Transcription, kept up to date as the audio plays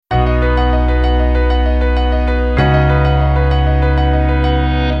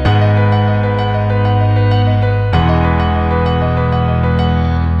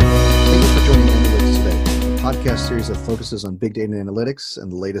focuses on big data and analytics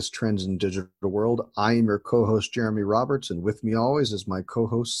and the latest trends in the digital world. I am your co-host, Jeremy Roberts, and with me always is my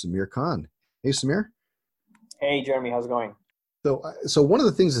co-host, Samir Khan. Hey, Samir. Hey, Jeremy, how's it going? So one of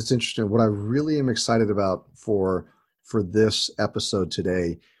the things that's interesting, what I really am excited about for this episode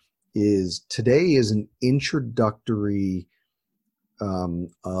today is an introductory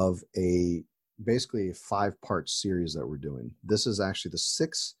of basically a 5-part series that we're doing. This is actually the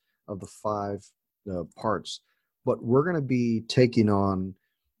 6th of the 5 parts, but we're going to be taking on,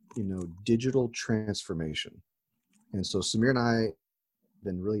 digital transformation. And so Samir and I have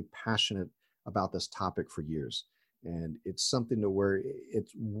been really passionate about this topic for years. And it's something to where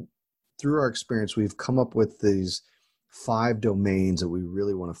it's through our experience, we've come up with these 5 domains that we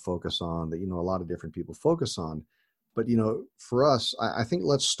really want to focus on that, a lot of different people focus on. But, for us, I think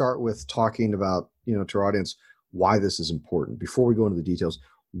let's start with talking about, to our audience, why this is important. Before we go into the details,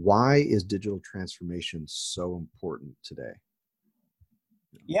 why is digital transformation so important today?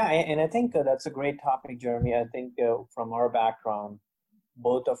 Yeah, and I think that's a great topic, Jeremy. I think from our background,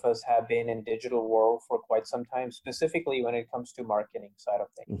 both of us have been in digital world for quite some time, specifically when it comes to marketing side of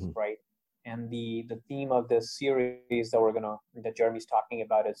things, right? And the theme of this series that Jeremy's talking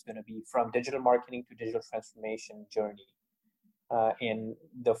about is going to be from digital marketing to digital transformation journey.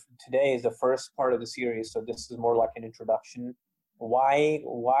 Today is the first part of the series, so this is more like an introduction. Why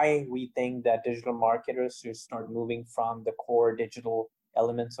we think that digital marketers should start moving from the core digital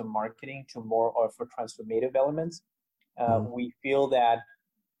elements of marketing to more of for transformative elements. We feel that,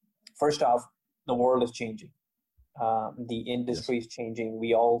 first off, the world is changing. The industry is changing.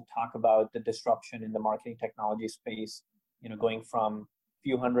 We all talk about the disruption in the marketing technology space, going from a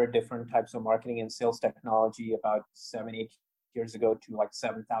few hundred different types of marketing and sales technology about 7-8 years ago to like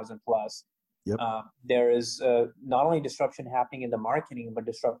 7,000 plus. Yep. There is not only disruption happening in the marketing, but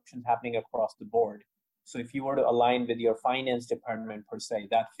disruption happening across the board. So if you were to align with your finance department per se,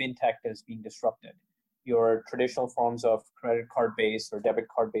 that fintech is being disrupted. Your traditional forms of credit card-based or debit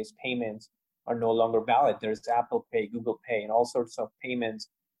card-based payments are no longer valid. There's Apple Pay, Google Pay, and all sorts of payments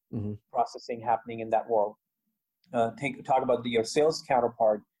processing happening in that world. Talk about your sales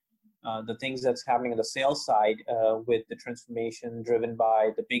counterpart. The things that's happening on the sales side with the transformation driven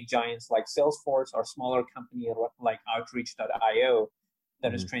by the big giants like Salesforce or smaller company like Outreach.io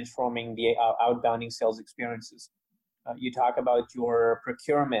that is transforming the outbounding sales experiences. You talk about your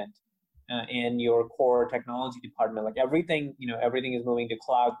procurement and your core technology department. Like everything is moving to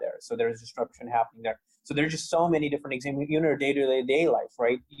cloud there. So there's disruption happening there. So there's just so many different examples in our day-to-day life,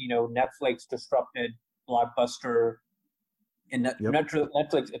 right? Netflix disrupted Blockbuster. And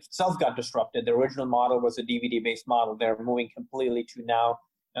Netflix itself got disrupted. The original model was a DVD-based model. They're moving completely to now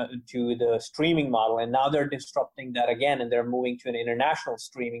to the streaming model, and now they're disrupting that again, and they're moving to an international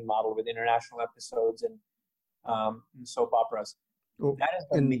streaming model with international episodes and soap operas. That is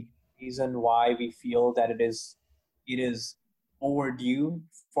the main reason why we feel that it is overdue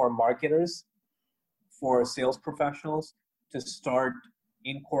for marketers, for sales professionals to start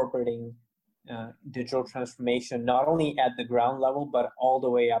incorporating digital transformation, not only at the ground level, but all the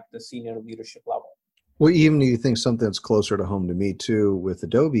way up the senior leadership level. Well, even you think something that's closer to home to me too with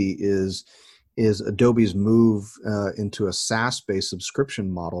Adobe is Adobe's move into a SaaS-based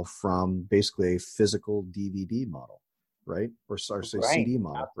subscription model from basically a physical DVD model, right? Or CD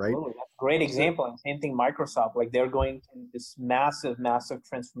model, right? That's a great example. And same thing, Microsoft, like they're going through this massive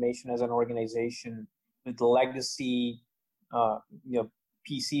transformation as an organization with legacy,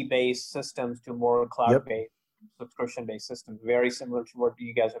 PC-based systems to more cloud-based, subscription-based systems, very similar to what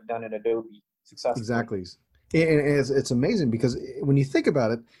you guys have done at Adobe successfully. Exactly. And it's amazing because when you think about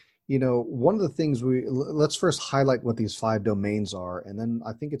it, one of the things let's first highlight what these 5 domains are. And then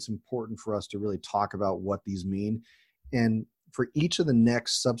I think it's important for us to really talk about what these mean. And for each of the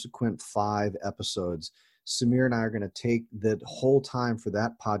next subsequent 5 episodes, Samir and I are going to take the whole time for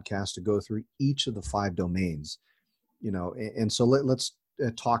that podcast to go through each of the 5 domains, and so let's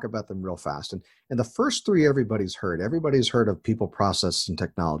talk about them real fast. And the first 3, everybody's heard of people, process, and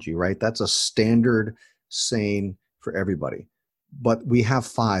technology, right? That's a standard saying for everybody, but we have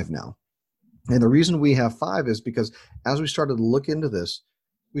 5 now. And the reason we have 5 is because as we started to look into this,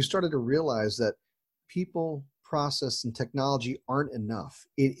 we started to realize that people, process, and technology aren't enough.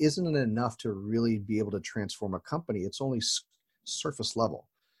 It isn't enough to really be able to transform a company. It's only surface level.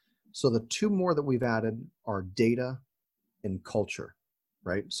 So the 2 more that we've added are data and culture.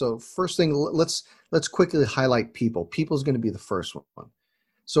 Right. So first thing, let's quickly highlight people. People is going to be the first one.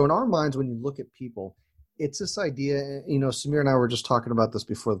 So in our minds, when you look at people, it's this idea, Samir and I were just talking about this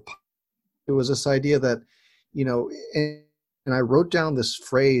before. It was this idea that, and I wrote down this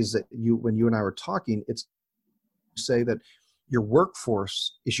phrase that when you and I were talking, it's say that your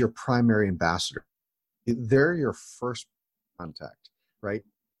workforce is your primary ambassador. They're your first contact, right?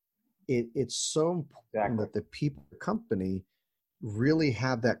 It's so important Exactly. that the people, the company, really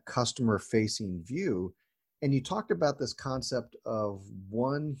have that customer facing view. And you talked about this concept of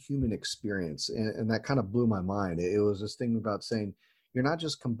one human experience, and that kind of blew my mind. It was this thing about saying you're not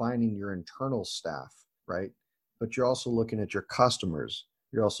just combining your internal staff, right? But you're also looking at your customers,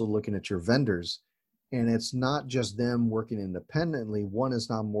 you're also looking at your vendors. And it's not just them working independently. One is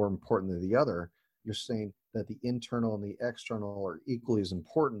not more important than the other. You're saying that the internal and the external are equally as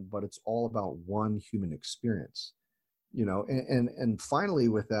important, but it's all about one human experience. And finally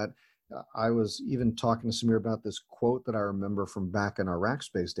with that, I was even talking to Samir about this quote that I remember from back in our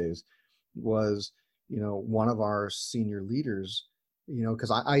Rackspace days was, one of our senior leaders,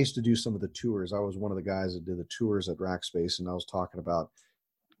 because I used to do some of the tours. I was one of the guys that did the tours at Rackspace, and I was talking about,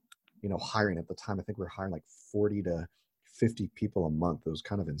 hiring at the time. I think we were hiring like 40 to 50 people a month. It was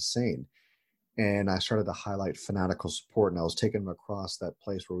kind of insane. And I started to highlight Fanatical Support, and I was taking them across that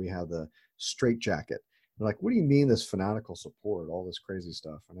place where we have the straight jacket. They're like, what do you mean this Fanatical Support, all this crazy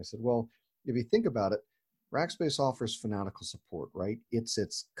stuff? And I said, well, if you think about it, Rackspace offers Fanatical Support, right? It's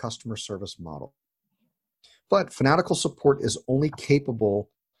its customer service model. But Fanatical Support is only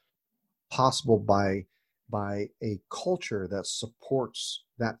possible by a culture that supports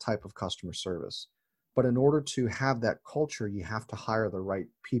that type of customer service. But in order to have that culture, you have to hire the right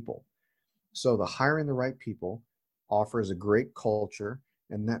people. So the hiring the right people offers a great culture,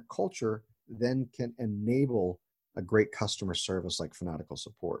 and that culture then can enable a great customer service like Fanatical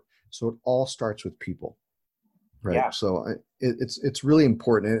Support. So it all starts with people, right? Yeah. So it's really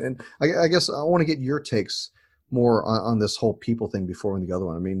important. And I guess I want to get your takes more on this whole people thing before the other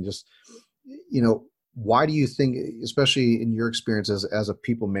one. I mean, just, why do you think, especially in your experience as a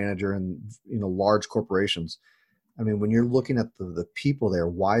people manager in, large corporations, I mean, when you're looking at the people there,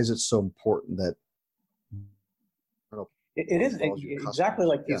 why is it so important that It is as well as your exactly customers?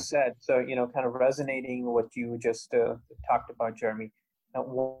 like you Yeah. said. So, kind of resonating what you just talked about, Jeremy. Now,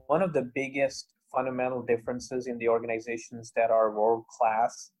 one of the biggest fundamental differences in the organizations that are world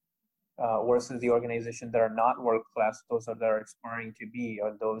class versus the organizations that are not world class, those that are aspiring to be,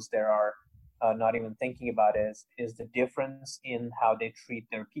 or those that are not even thinking about it, is the difference in how they treat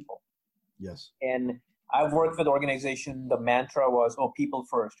their people. Yes. And I've worked with organizations. The mantra was, "Oh, people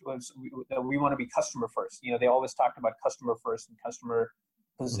first." We want to be customer first. They always talked about customer first and customer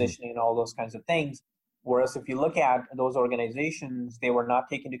Mm-hmm. positioning and all those kinds of things. Whereas if you look at those organizations, they were not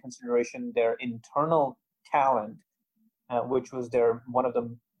taking into consideration their internal talent, which was their one of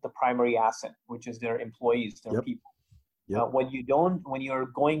the primary asset, which is their employees, their Yep. people. Yep. When you're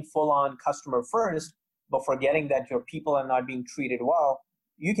going full on customer first, but forgetting that your people are not being treated well,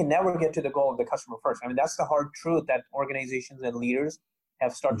 you can never get to the goal of the customer first. I mean, that's the hard truth that organizations and leaders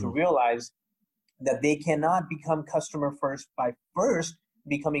have started to Mm-hmm. realize, that they cannot become customer first by first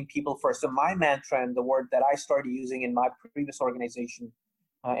becoming people first. So my mantra, and the word that I started using in my previous organization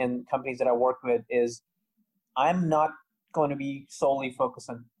and companies that I work with, is I'm not going to be solely focused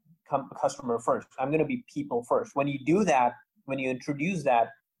on customer first. I'm going to be people first. When you do that, when you introduce that,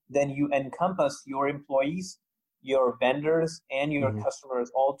 then you encompass your employees, your vendors, and your Mm-hmm. customers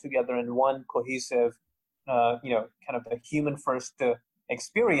all together in one cohesive, kind of a human first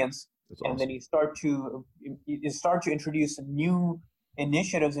experience. That's And then awesome. you start to introduce new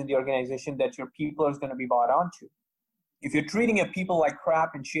initiatives in the organization that your people are going to be bought onto. If you're treating your people like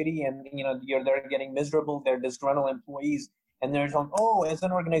crap and shitty, and they're getting miserable, they're disgruntled employees, and they're saying, "Oh, as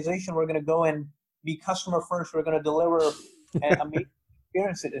an organization, we're going to go and be customer first. We're going to deliver an amazing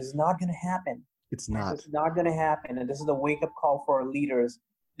experience." It is not going to happen. It's not. It's not going to happen. And this is a wake up call for our leaders,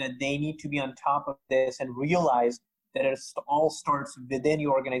 that they need to be on top of this and realize that it all starts within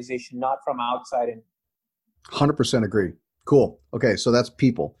your organization, not from outside in. 100% agree. Cool. Okay, so that's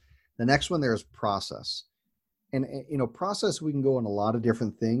people. The next one there is process. And process, we can go in a lot of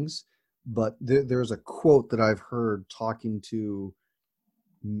different things, but there's a quote that I've heard talking to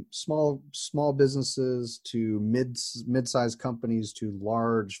small businesses, to mid-sized companies, to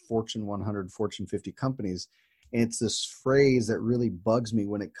large Fortune 100, Fortune 50 companies. And it's this phrase that really bugs me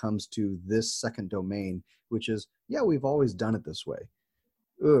when it comes to this second domain, which is, yeah, we've always done it this way.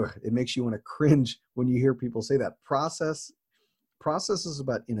 Ugh, it makes you want to cringe when you hear people say that. Process is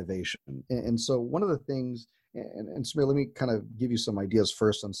about innovation. And so one of the things, and Samir, let me kind of give you some ideas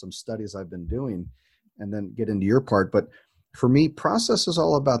first on some studies I've been doing and then get into your part. But for me, process is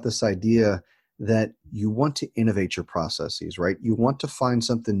all about this idea that you want to innovate your processes, right? You want to find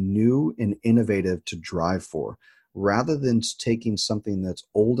something new and innovative to drive for, rather than taking something that's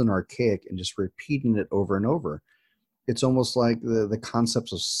old and archaic and just repeating it over and over. It's almost like the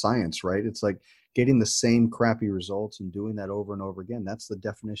concepts of science, right? It's like getting the same crappy results and doing that over and over again. That's the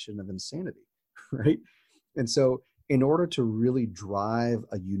definition of insanity, right? And so, in order to really drive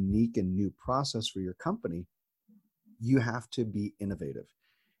a unique and new process for your company, you have to be innovative.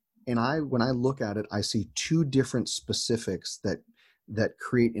 And when I look at it, I see two different specifics that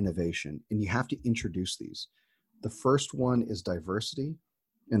create innovation, and you have to introduce these. The first one is diversity,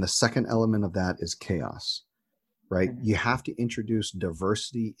 and the second element of that is chaos, right? Mhm. You have to introduce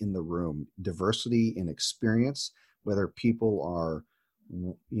diversity in the room, diversity in experience, whether people are,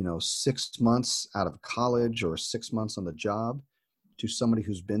 6 months out of college or 6 months on the job to somebody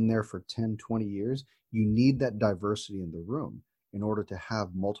who's been there for 10, 20 years. You need that diversity in the room in order to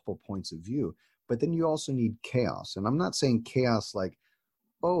have multiple points of view. But then you also need chaos. And I'm not saying chaos like,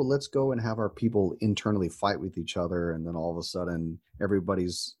 oh, let's go and have our people internally fight with each other and then all of a sudden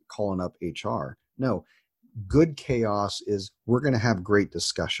everybody's calling up HR. No, good chaos is we're going to have great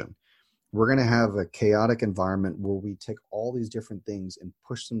discussion. We're going to have a chaotic environment where we take all these different things and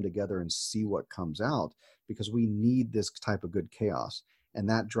push them together and see what comes out, because we need this type of good chaos. And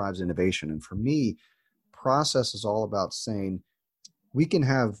that drives innovation. And for me, process is all about saying we can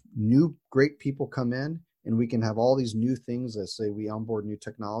have new great people come in and we can have all these new things that say we onboard new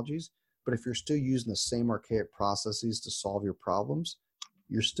technologies. But if you're still using the same archaic processes to solve your problems,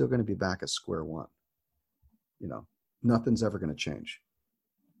 you're still going to be back at square one. Nothing's ever going to change.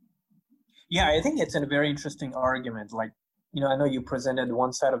 Yeah, I think it's a very interesting argument. Like, I know you presented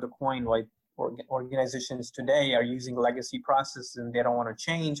one side of the coin, like organizations today are using legacy processes and they don't want to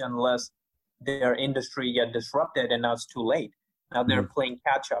change unless their industry get disrupted, and now it's too late. Now they're Mm-hmm. playing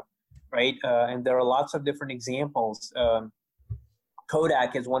catch up, right? And there are lots of different examples.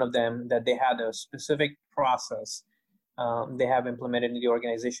 Kodak is one of them, that they had a specific process they have implemented in the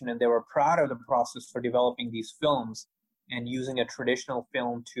organization, and they were proud of the process for developing these films and using a traditional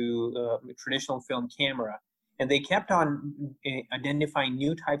film camera. And they kept on identifying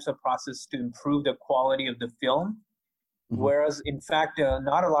new types of process to improve the quality of the film. Mm-hmm. Whereas, in fact,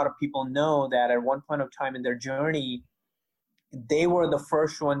 not a lot of people know that at one point of time in their journey, they were the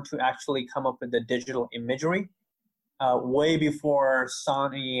first one to actually come up with the digital imagery, way before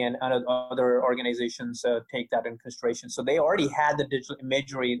Sony and other organizations take that in consideration. So they already had the digital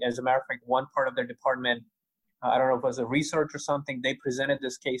imagery. As a matter of fact, one part of their department, I don't know if it was a research or something, they presented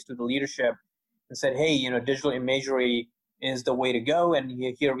this case to the leadership and said, hey, digital imagery is the way to go. And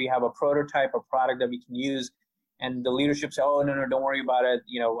here we have a prototype, a product that we can use. And the leadership said, oh, no, don't worry about it.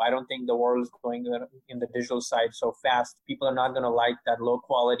 I don't think the world is going in the digital side so fast. People are not going to like that low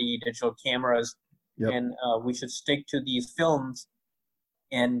quality digital cameras. Yep. And we should stick to these films.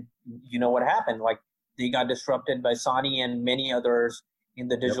 And you know what happened? Like, they got disrupted by Sony and many others in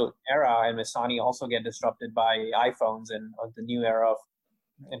the digital Yep. era, and Sony also get disrupted by iPhones and the new era of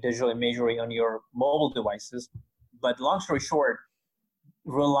digital imagery on your mobile devices. But long story short,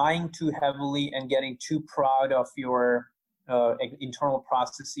 relying too heavily and getting too proud of your internal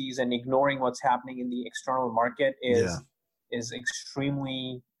processes and ignoring what's happening in the external market Yeah. is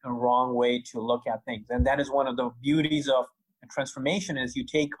extremely a wrong way to look at things. And that is one of the beauties of transformation, is you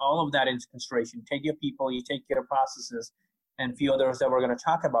take all of that into consideration. Take your people, you take your processes, and a few others that we're going to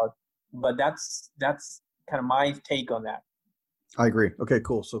talk about. But that's kind of my take on that. I agree. Okay,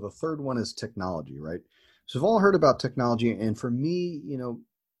 cool. So the third one is technology, right? So we've all heard about technology. And for me,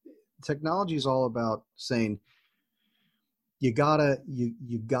 technology is all about saying you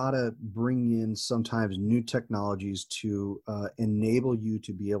gotta bring in sometimes new technologies to enable you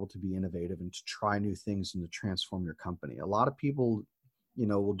to be able to be innovative and to try new things and to transform your company. A lot of people,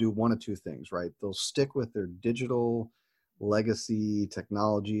 will do one of two things, right? They'll stick with their digital legacy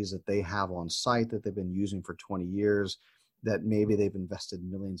technologies that they have on site that they've been using for 20 years, that maybe they've invested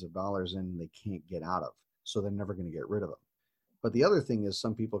millions of dollars in and they can't get out of. So they're never going to get rid of them. But the other thing is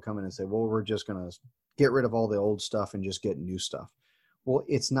some people come in and say, well, we're just going to get rid of all the old stuff and just get new stuff. Well,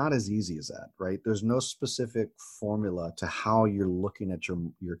 it's not as easy as that, right? There's no specific formula to how you're looking at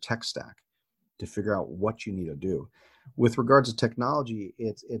your tech stack to figure out what you need to do. With regards to technology,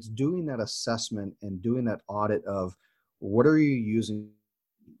 it's doing that assessment and doing that audit of what are you using?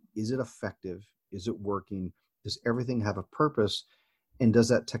 Is it effective? Is it working? Does everything have a purpose? And does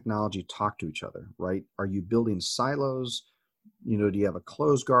that technology talk to each other, right? Are you building silos? Do you have a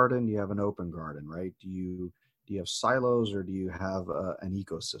closed garden? Do you have an open garden, right? Do you have silos, or do you have an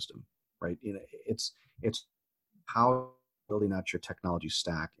ecosystem, right? It's how building out your technology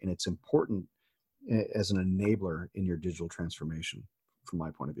stack, and it's important as an enabler in your digital transformation, from my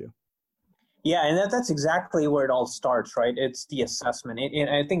point of view. Yeah, and that's exactly where it all starts, right? It's the assessment. And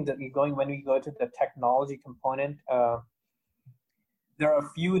I think that when we go to the technology component, there are a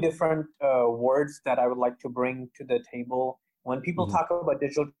few different words that I would like to bring to the table. When people Hmm. talk about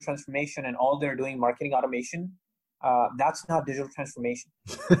digital transformation and all they're doing marketing automation, that's not digital transformation.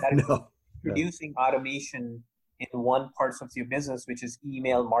 That is No. No. introducing automation in one parts of your business, which is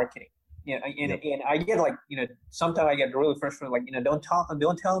email marketing. Yep. And I get like, sometimes I get really frustrated, like,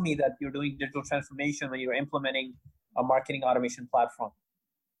 don't tell me that you're doing digital transformation when you're implementing a marketing automation platform.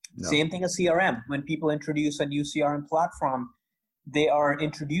 No. Same thing as CRM. When people introduce a new CRM platform, they are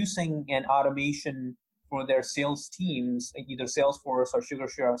introducing an automation for their sales teams, either Salesforce or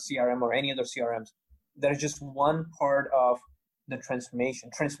SugarShare CRM or any other CRMs. That is just one part of the transformation.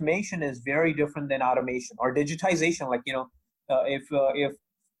 Transformation is very different than automation or digitization. Like, if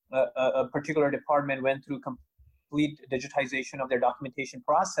a particular department went through complete digitization of their documentation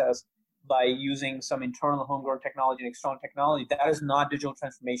process by using some internal homegrown technology and external technology, that is not digital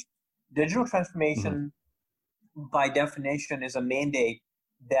transformation. Digital Hmm. transformation, by definition, is a mandate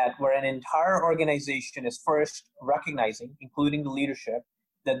that where an entire organization is first recognizing, including the leadership,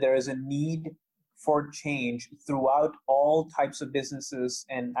 that there is a need for change throughout all types of businesses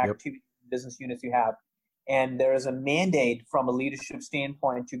and Yep. activity business units you have. And there is a mandate from a leadership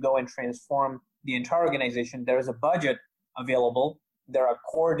standpoint to go and transform the entire organization. There is a budget available. There are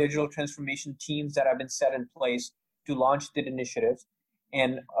core digital transformation teams that have been set in place to launch the initiatives,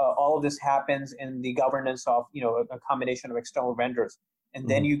 and all of this happens in the governance of a combination of external vendors, and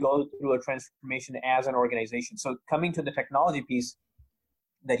then Hmm. you go through a transformation as an organization. So coming to the technology piece,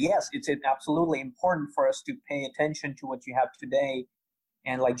 that yes, it's absolutely important for us to pay attention to what you have today,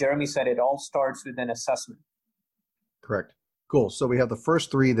 and like Jeremy said, it all starts with an assessment. Correct. Cool. So we have the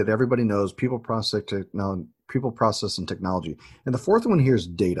first three that everybody knows: people, process, and technology. And the fourth one here is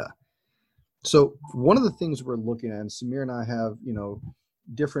data. So one of the things we're looking at, and Samir and I have,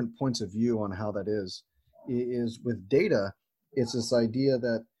 different points of view on how that is with data. It's this idea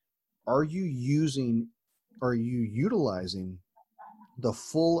that are you using, are you utilizing the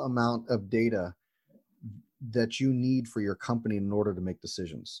full amount of data that you need for your company in order to make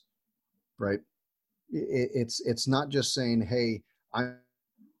decisions, right? It's not just saying, hey, I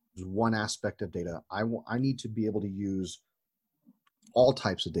one aspect of data. I need to be able to use all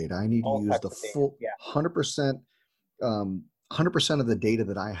types of data. I need to All use the types of data. full Yeah. 100%, 100% of the data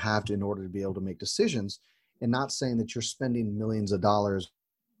that I have in order to be able to make decisions, and not saying that you're spending millions of dollars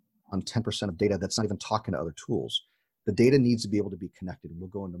on 10% of data that's not even talking to other tools. The data needs to be able to be connected. We'll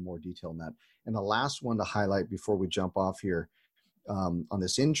go into more detail on that. And the last one to highlight before we jump off here on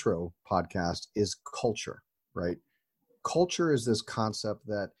this intro podcast is culture, right? Culture is this concept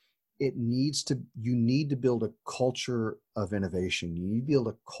that you need to build a culture of innovation. You need to build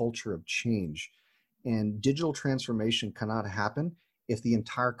a culture of change. And digital transformation cannot happen if the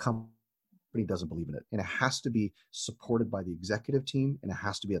entire company doesn't believe in it. And it has to be supported by the executive team, and it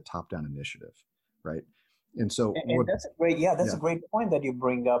has to be a top-down initiative, right? And so And what that's a great, yeah, that's yeah, a great point that you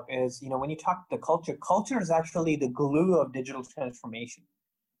bring up. Is, when you talk the culture is actually the glue of digital transformation,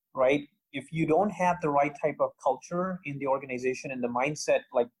 right? If you don't have the right type of culture in the organization and the mindset,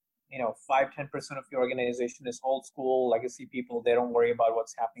 like, 5-10% of your organization is old school legacy people, they don't worry about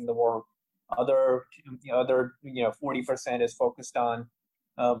what's happening in the world. Other 40% is focused on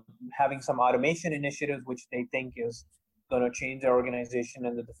having some automation initiatives which they think is going to change their organization,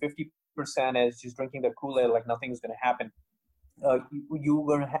 and the 50% is just drinking the Kool-Aid like nothing's going to happen.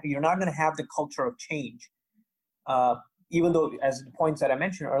 You're not going to have the culture of change. uh, Even though, as the points that I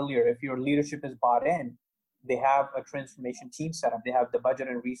mentioned earlier, if your leadership is bought in, they have a transformation team set up, they have the budget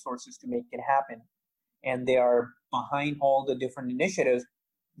and resources to make it happen, and they are behind all the different initiatives,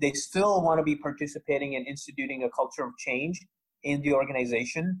 they still want to be participating in instituting a culture of change in the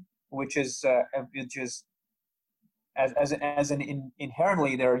organization, which is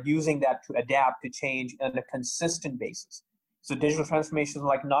inherently they're using that to adapt to change on a consistent basis. So digital transformation is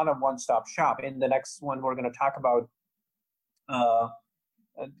like not a one-stop shop. In the next one, we're going to talk about uh,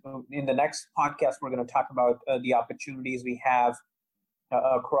 in the next podcast, we're going to talk about the opportunities we have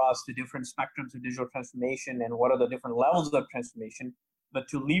across the different spectrums of digital transformation and what are the different levels of transformation. But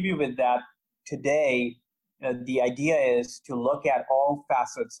to leave you with that today, the idea is to look at all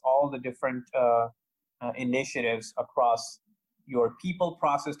facets, all the different initiatives across your people,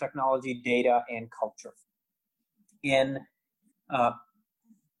 process, technology, data, and culture. And uh,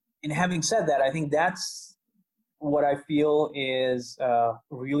 in having said that, I think that's what I feel is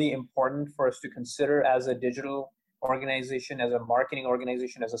really important for us to consider as a digital organization, as a marketing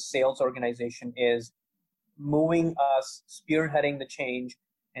organization, as a sales organization, is moving us, spearheading the change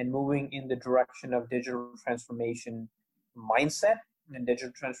and moving in the direction of digital transformation mindset and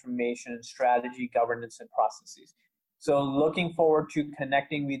digital transformation strategy, governance, and processes. So looking forward to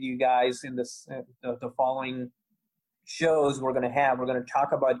connecting with you guys in this the following shows we're going to have. We're going to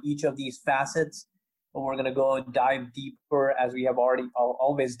talk about each of these facets, but we're going to go dive deeper as we have already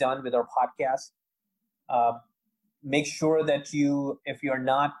always done with our podcast. Make sure that you, if you're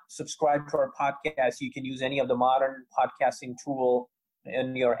not subscribed to our podcast, you can use any of the modern podcasting tool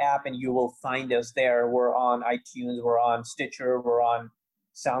in your app and you will find us there. We're on iTunes, we're on Stitcher, we're on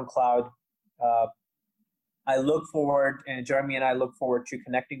SoundCloud. I look forward, and Jeremy and I look forward to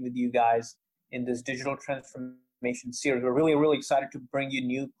connecting with you guys in this digital transformation series. We're really, really excited to bring you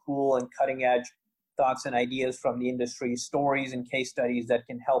new, cool, and cutting edge thoughts and ideas from the industry, stories and case studies that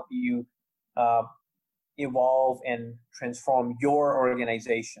can help you evolve and transform your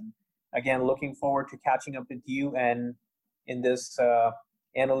organization. Again, looking forward to catching up with you. And in this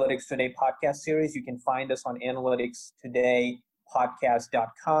Analytics Today podcast series, you can find us on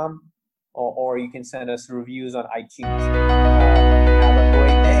analyticstodaypodcast.com, or you can send us reviews on iTunes. Have a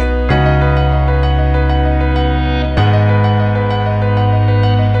great